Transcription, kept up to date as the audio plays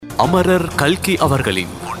அமரர் கல்கி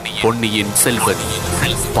அவர்களின் பொன்னியின் செல்வன்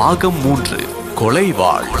பாகம் 3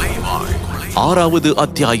 கொலைவாள். 6வது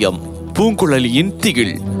அத்தியாயம். பூங்குழலியின்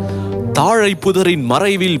திகில். தாழை புதரின்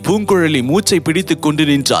மறைவில் பூங்குழலி மூச்சை பிடித்துக் கொண்டு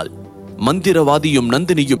நின்றாள். மந்திரவாதியும்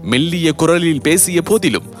நந்தினியும் மெல்லிய குரலில் பேசிய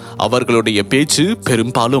போதிலும் அவர்களுடைய பேச்சு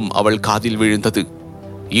பெரும்பாலும் அவள் காதில் விழுந்தது.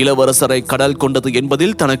 இளவரசரை கடல் கொண்டது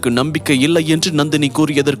என்பதில் தனக்கு நம்பிக்கை இல்லை என்று நந்தினி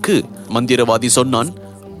கூறியதற்கு மந்திரவாதி சொன்னான்,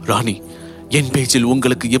 ராணி, என் பேச்சில்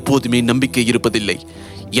உங்களுக்கு எப்போதுமே நம்பிக்கை இருப்பதில்லை.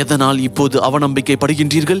 எதனால் இப்போது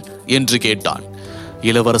அவநம்பிக்கைப்படுகின்றீர்கள் என்று கேட்டான்.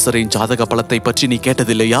 இளவரசரின் ஜாதக பலத்தை பற்றி நீ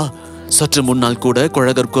கேட்டதில்லையா? சற்று முன்னால் கூட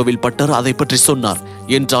குழகர் கோவில் பட்டர் அதை பற்றி சொன்னார்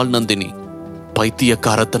என்றாள் நந்தினி.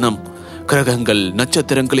 பைத்தியக்காரத்தனம். கிரகங்கள்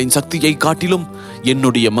நட்சத்திரங்களின் சக்தியை காட்டிலும்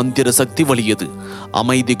என்னுடைய மந்திர சக்தி வலியது.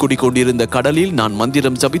 அமைதி குடிக்கொண்டிருந்த கடலில் நான்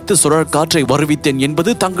மந்திரம் ஜபித்து சுழற்காற்றை வருவித்தேன்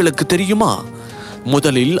என்பது தங்களுக்கு தெரியுமா?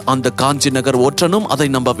 முதலில் அந்த காஞ்சி நகர் ஒற்றனும் அதை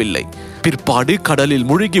நம்பவில்லை. பிற்பாடு கடலில்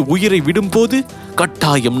முழுகி உயிரை விடும்போது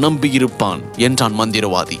கட்டாயம் நம்பியிருப்பான் என்றான்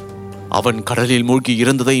மந்திரவாதி. அவன் கடலில் மூழ்கி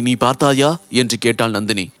இருந்ததை நீ பார்த்தாயா என்று கேட்டாள்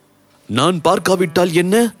நந்தினி. நான் பார்க்காவிட்டால்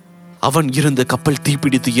என்ன? அவன் இருந்த கப்பல்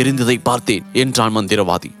தீப்பிடித்து எரிந்ததை பார்த்தேன் என்றான்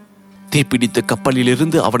மந்திரவாதி. தீப்பிடித்த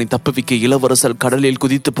கப்பலிலிருந்து அவனை தப்புவிக்க இளவரசர் கடலில்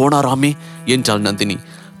குதித்து போனாராமே என்றாள் நந்தினி.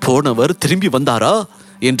 போனவர் திரும்பி வந்தாரா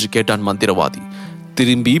என்று கேட்டான் மந்திரவாதி.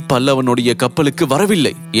 திரும்பி பல்லவனுடைய கப்பலுக்கு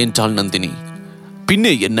வரவில்லை என்றாள் நந்தினி.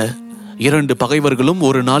 பின்னே என்ன? 2 பகைவர்களும்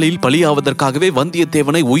ஒரு நாளில் பலியாவதற்காகவே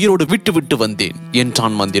வந்தியத்தேவனை உயிரோடு விட்டு வந்தேன்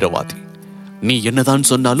என்றான் மந்திரவாதி. நீ என்னதான்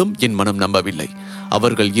சொன்னாலும் என் மனம் நம்பவில்லை.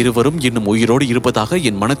 அவர்கள் இருவரும் இன்னும் உயிரோடு இருப்பதாக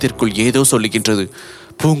என் மனத்திற்குள் ஏதோ சொல்லுகின்றது.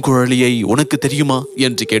 பூங்குழலியை உனக்கு தெரியுமா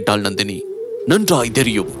என்று கேட்டாள் நந்தினி. நன்றாய்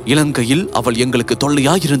தெரியும். இலங்கையில் அவள் எங்களுக்கு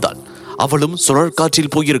தொல்லையாயிருந்தாள். அவளும்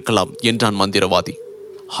சுழற்காற்றில் போயிருக்கலாம் என்றான் மந்திரவாதி.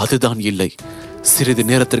 அதுதான் இல்லை. சிறிது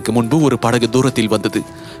நேரத்திற்கு முன்பு ஒரு படகு தூரத்தில் வந்தது.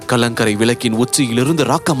 கலங்கரை விளக்கின் உச்சியிலிருந்து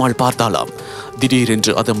ராக்கம்மாள் பார்த்தாலாம்.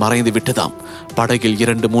 திடீரென்று அது மறைந்து விட்டதாம். படகில்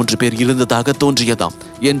 2-3 பேர் இருந்ததாக தோன்றியதாம்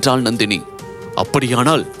என்றாள் நந்தினி.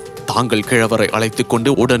 அப்படியானால் தாங்கள் கிழவரை அழைத்துக் கொண்டு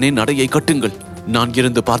உடனே நடையை கட்டுங்கள். நான்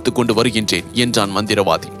இருந்து பார்த்து கொண்டு வருகின்றேன் என்றான்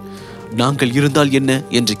மந்திரவாதி. நாங்கள் இருந்தால் என்ன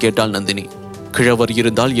என்று கேட்டாள் நந்தினி. கிழவர்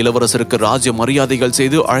இருந்தால் இளவரசருக்கு ராஜ மரியாதைகள்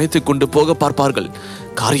செய்து அழைத்துக் கொண்டு போக பார்ப்பார்கள்.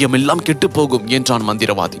 காரியமெல்லாம் கெட்டு போகும் என்றான்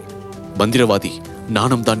மந்திரவாதி. மந்திரவாதி,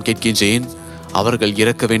 நானும் தான் கேட்கின்றேன். அவர்கள்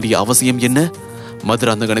இறக்க வேண்டிய அவசியம் என்ன?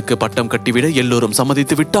 மதுராந்தகனுக்கு பட்டம் கட்டிவிட எல்லோரும்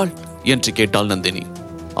சம்மதித்து விட்டாள் என்று கேட்டாள் நந்தினி.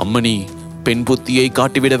 அம்மணி, பெண் புத்தியை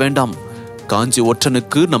காட்டிவிட வேண்டாம். காஞ்சி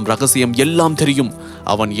ஒற்றனுக்கு நம் ரகசியம் எல்லாம் தெரியும்.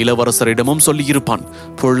 அவன் இளவரசரிடமும் சொல்லியிருப்பான்.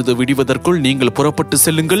 பொழுது விடுவதற்குள் நீங்கள் புறப்பட்டு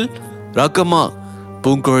செல்லுங்கள். ராக்கம்மா,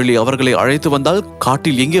 பூங்குழலி அவர்களை அழைத்து வந்தால்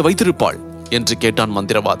காட்டில் எங்கே வைத்திருப்பாள் என்று கேட்டான்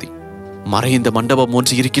மந்திரவாதி. மறைந்த மண்டபம்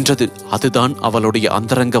ஒன்று இருக்கின்றது. அதுதான் அவளுடைய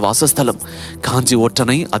அந்தரங்க வாசஸ்தலம். காஞ்சி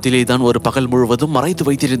ஒற்றனை அதிலேதான் ஒரு பகல் முழுவதும் மறைத்து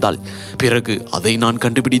வைத்திருந்தாள். பிறகு அதை நான்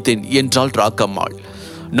கண்டுபிடித்தேன் என்றாள் ராக்கம்மாள்.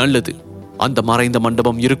 நல்லது, அந்த மறைந்த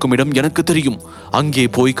மண்டபம் இருக்கும் இடம் எனக்கு தெரியும். அங்கே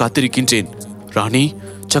போய் காத்திருக்கின்றேன். ராணி,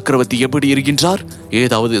 சக்கரவர்த்தி எப்படி இருக்கின்றார்?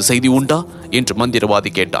 ஏதாவது செய்தி உண்டா என்று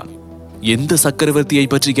மந்திரவாதி கேட்டான். எந்த சக்கரவர்த்தியை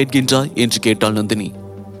பற்றி கேட்கின்றாய் என்று கேட்டாள் நந்தினி.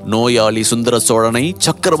 நோயாளி சுந்தர சோழனை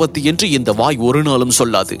சக்கரவர்த்தி என்று இந்த வாய் ஒரு நாளும்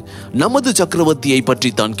சொல்லாது. நமது சக்கரவர்த்தியை பற்றி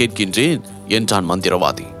தான் கேட்கின்றேன் என்றான்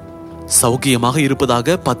மந்திரவாதி. சௌக்கியமாக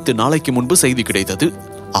இருப்பதாக 10 நாளைக்கு முன்பு செய்தி கிடைத்தது.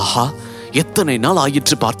 ஆஹா, எத்தனை நாள்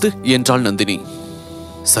ஆயிற்று பார்த்து என்றாள் நந்தினி.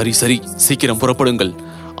 சரி சரி, சீக்கிரம் புறப்படுங்கள்.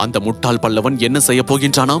 அந்த முட்டாள் பல்லவன் என்ன செய்ய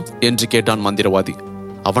போகின்றானாம் என்று கேட்டான் மந்திரவாதி.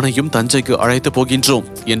 அவனையும் தஞ்சைக்கு அழைத்து போகின்றோம்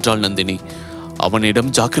என்றாள் நந்தினி. அவனிடம்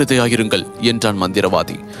ஜாக்கிரதையாயிருங்கள் என்றான்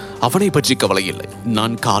மந்திரவாதி. அவனை பற்றி கவலை இல்லை.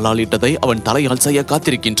 நான் காலால் இட்டதை அவன் தலையால் செய்ய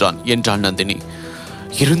காத்திருக்கின்றான் என்றான் நந்தினி.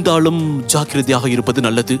 இருந்தாலும் ஜாக்கிரதையாக இருப்பது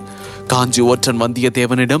நல்லது. காஞ்சி ஒற்றன்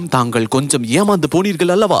வந்தியத்தேவனிடம் தாங்கள் கொஞ்சம் ஏமாந்து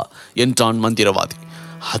போனீர்கள் அல்லவா என்றான் மந்திரவாதி.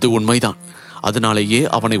 அது உண்மைதான். அதனாலேயே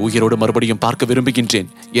அவனை உயிரோடு மறுபடியும் பார்க்க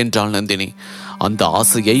விரும்புகின்றேன் என்றாள் நந்தினி. அந்த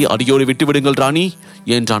ஆசையை அடியோடு விட்டுவிடுங்கள் ராணி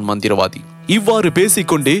என்றான் மந்திரவாதி. இவ்வாறு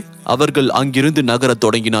பேசிக்கொண்டே அவர்கள் அங்கிருந்து நகரத்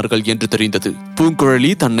தொடங்கினார்கள் என்று தெரிந்தது.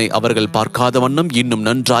 பூங்குழலி தன்னை அவர்கள் பார்க்காத வண்ணம் இன்னும்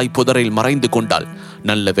நன்றாய் புதரில் மறைந்து கொண்டாள்.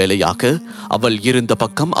 நல்ல வேளையாக அவள் இருந்த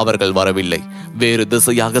பக்கம் அவர்கள் வரவில்லை. வேறு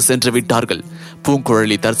திசையாக சென்று விட்டார்கள்.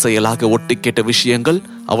 பூங்குழலி தற்செயலாக ஒட்டு கேட்ட விஷயங்கள்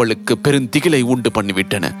அவளுக்கு பெருந்திகிலை உண்டு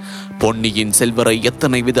பண்ணிவிட்டன. பொன்னியின் செல்வரை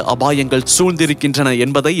எத்தனை வித அபாயங்கள் சூழ்ந்திருக்கின்றன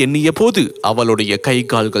என்பதை எண்ணிய போது அவளுடைய கை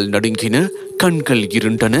கால்கள் நடுங்கின, கண்கள்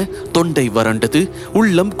இருண்டன, தொண்டை வறண்டது,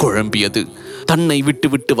 உள்ளம் குழம்பியது. தன்னை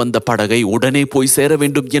விட்டு வந்த படகை உடனே போய் சேர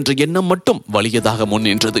வேண்டும் என்ற எண்ணம் மட்டும் வலியதாக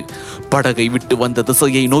முன்னின்றது. படகை விட்டு வந்த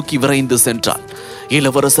திசையை நோக்கி விரைந்து சென்றாள்.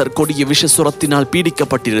 இளவரசர் கொடிய விஷசுரத்தினால்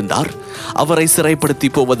பீடிக்கப்பட்டிருந்தார். அவரை சிறைப்படுத்தி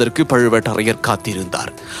போவதற்கு பழுவேட்டரையர்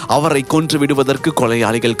காத்திருந்தார். அவரை கொன்று விடுவதற்கு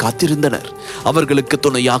கொலையாளிகள் காத்திருந்தனர். அவர்களுக்கு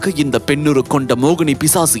துணையாக இந்த பெண்ணுரு கொண்ட மோகினி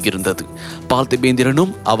பிசாசு இருந்தது.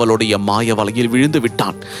 பார்த்திபேந்திரனும் அவளுடைய மாய வலையில் விழுந்து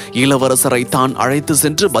விட்டான். இளவரசரை தான் அழைத்து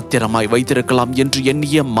சென்று பத்திரமாய் வைத்திருக்கலாம் என்று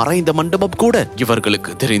எண்ணிய மறைந்த மண்டபம் கூட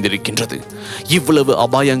இவர்களுக்கு தெரிந்திருக்கின்றது. இவ்வளவு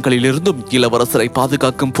அபாயங்களிலிருந்தும் இளவரசரை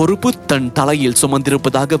பாதுகாக்கும் பொறுப்பு தன் தலையில்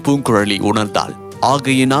சுமந்திருப்பதாக பூங்குழலி உணர்ந்தாள்.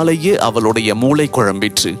 ஆகையினாலேயே அவளுடைய மூளை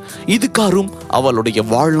குழம்பிற்று. இதுகாரும் அவளுடைய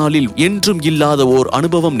வாழ்நாளில் என்றும் இல்லாத ஓர்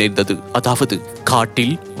அனுபவம் நேர்ந்தது. அதாவது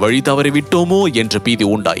காட்டில் வழி தவறிவிட்டோமோ என்ற பீதி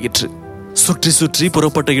உண்டாயிற்று. சுற்றி சுற்றி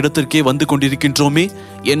புறப்பட்ட இடத்திற்கே வந்து கொண்டிருக்கின்றோமே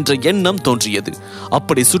என்ற எண்ணம் தோன்றியது.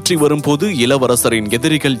 அப்படி சுற்றி வரும்போது இளவரசரின்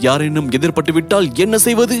எதிரிகள் யாரேனும் எதிர்பட்டு விட்டால் என்ன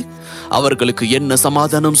செய்வது? அவர்களுக்கு என்ன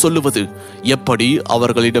சமாதானம் சொல்லுவது? எப்படி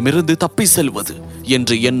அவர்களிடமிருந்து தப்பி செல்வது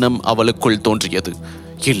என்ற எண்ணம் அவளுக்குள் தோன்றியது.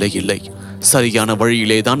 இல்லை, சரியான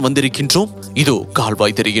வழியிலேதான் வந்திருக்கின்றோம். இதோ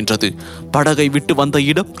கால்வாய் தெரிகின்றது. படகை விட்டு வந்த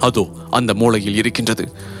இடம் அதோ அந்த மூலையில் இருக்கின்றது.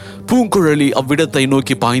 பூங்குழலி அவ்விடத்தை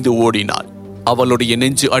நோக்கி பாய்ந்து ஓடினாள். அவளுடைய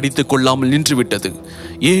நெஞ்சு அடித்துக் கொள்ளாமல் நின்றுவிட்டது.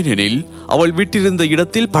 ஏனெனில் அவள் விட்டிருந்த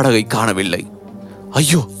இடத்தில் படகை காணவில்லை.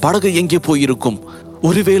 ஐயோ, படகு எங்கே போயிருக்கும்?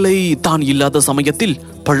 ஒருவேளை தான் இல்லாத சமயத்தில்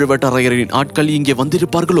பழுவேட்டரையரின் ஆட்கள் இங்கே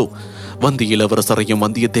வந்திருப்பார்களோ? வந்து இளவரசரையும்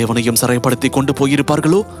வந்தியத்தேவனையும் சிறைப்படுத்தி கொண்டு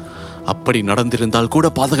போயிருப்பார்களோ? அப்படி நடந்திருந்தால் கூட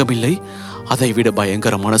பாதகமில்லை. அதைவிட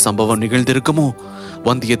பயங்கரமான சம்பவம் நிகழ்ந்திருக்குமோ?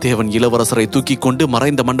 வந்தியத்தேவன் இளவரசரை தூக்கி கொண்டு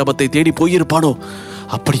மறைந்த மண்டபத்தை தேடி போயிருப்பானோ?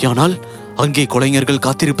 அப்படியானால் அங்கே கொலைஞர்கள்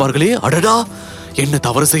காத்திருப்பார்களே. அடடா, என்ன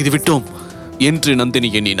தவறு செய்து விட்டோம் என்று நந்தினி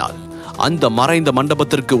எண்ணினாள். அந்த மறைந்த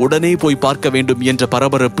மண்டபத்திற்கு உடனே போய் பார்க்க வேண்டும் என்ற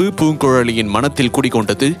பரபரப்பு பூங்குழலியின் மனத்தில்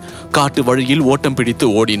குடிகொண்டது. காட்டு வழியில் ஓட்டம் பிடித்து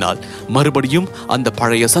ஓடினாள். மறுபடியும் அந்த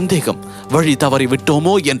பழைய சந்தேகம், வழி தவறி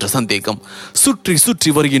விட்டோமோ என்ற சந்தேகம், சுற்றி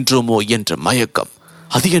சுற்றி வருகின்றோமோ என்ற மயக்கம்.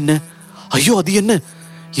 அது என்ன? ஐயோ, அது என்ன?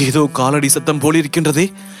 ஏதோ காலடி சத்தம் போலிருக்கின்றதே.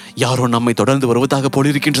 யாரோ நம்மை தொடர்ந்து வருவதாக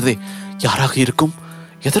போலிருக்கின்றதே. யாராக இருக்கும்?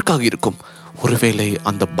 எதற்காக இருக்கும்? ஒருவேளை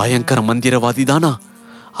அந்த பயங்கர மந்திரவாதி தானா?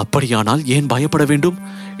 அப்படியானால் ஏன் பயப்பட வேண்டும்?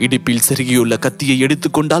 இடுப்பில் செருகியுள்ள கத்தியை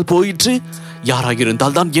எடுத்துக்கொண்டால் போயிற்று.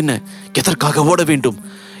 யாராயிருந்தால் தான் என்ன? எதற்காக ஓட வேண்டும்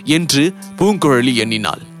என்று பூங்குழலி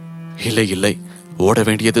எண்ணினாள். இல்லை, ஓட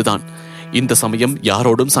வேண்டியதுதான். இந்த சமயம்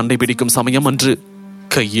யாரோடும் சண்டை பிடிக்கும் சமயம் அன்று.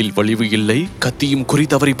 கையில் வலிவு இல்லை, கத்தியும் குறி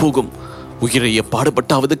தவறி போகும். உயிரை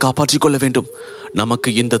எப்பாடுபட்டாவது காப்பாற்றிக் கொள்ள வேண்டும். நமக்கு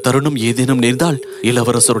இந்த தருணம் ஏதேனும் நேர்ந்தால்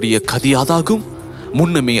இளவரசருடைய கதியாதாகும்.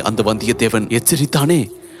 முன்னமே அந்த வந்தியத்தேவன் எச்சரித்தானே,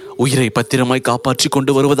 உயிரை பத்திரமாய் காப்பாற்றி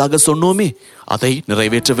கொண்டு வருவதாக சொன்னோமே, அதை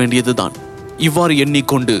நிறைவேற்ற வேண்டியதுதான். இவ்வாறு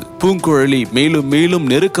எண்ணிக்கொண்டு பூங்குழலி மேலும் மேலும்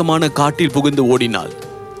நெருக்கமான காட்டில் புகுந்து ஓடினாள்.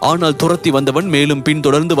 ஆனால் துரத்தி வந்தவன் மேலும்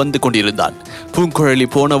பின்தொடர்ந்து வந்து கொண்டிருந்தான். பூங்குழலி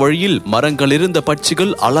போன வழியில் மரங்கள் இருந்த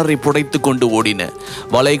பட்சிகள் அலறை புடைத்து கொண்டு ஓடின.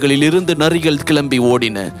 வலைகளில் இருந்து நரிகள் கிளம்பி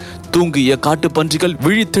ஓடின. தூங்கிய காட்டுப்பன்றிகள்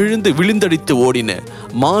விழித்தெழுந்து விழுந்தடித்து ஓடின.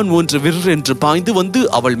 மான் ஒன்று விற்றென்று பாய்ந்து வந்து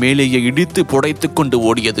அவள் மேலேயே இடித்து புடைத்து கொண்டு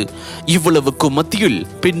ஓடியது. இவ்வளவுக்கு மத்தியில்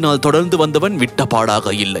பின்னால் தொடர்ந்து வந்தவன் விட்ட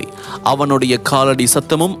பாடாக இல்லை. அவனுடைய காலடி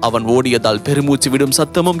சத்தமும் அவன் ஓடியதால் பெருமூச்சு விடும்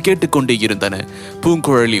சத்தமும் கேட்டுக்கொண்டே இருந்தன.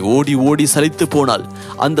 பூங்குழலி ஓடி ஓடி சலித்து போனாள்.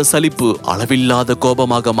 அந்த சலிப்பு அளவில்லாத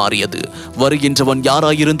கோபமாக மாறியது. வருகின்றவன்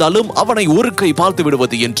யாராயிருந்தாலும் அவனை ஒரு கை பார்த்து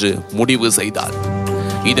விடுவது என்று முடிவு செய்தாள்.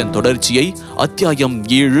 இதன் தொடர்ச்சியை அத்தியாயம்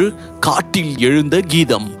 7 காட்டில் எழுந்த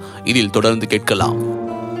கீதம் இதில் தொடர்ந்து கேட்கலாம்.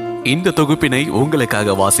 இந்த தொகுப்பினை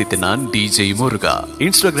உங்களுக்காக வாசித்து நான் டிஜே முருகா.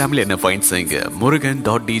 இன்ஸ்டாகிராமில் என்ன ஃபைண்ட் செய்யுங்க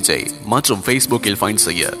murugan.dj மற்றும் ஃபேஸ்புக்கில் ஃபைண்ட்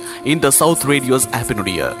செய்ய இந்த சவுத் ரேடியோஸ்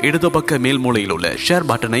ஆப்பினுடைய இடது பக்க மேல் மூலையில் உள்ள ஷேர்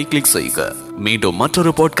பட்டனை கிளிக் செய்யுங்க. மீண்டும்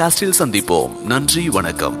மற்றொரு பாட்காஸ்டில் சந்திப்போம். நன்றி,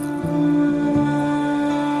 வணக்கம்.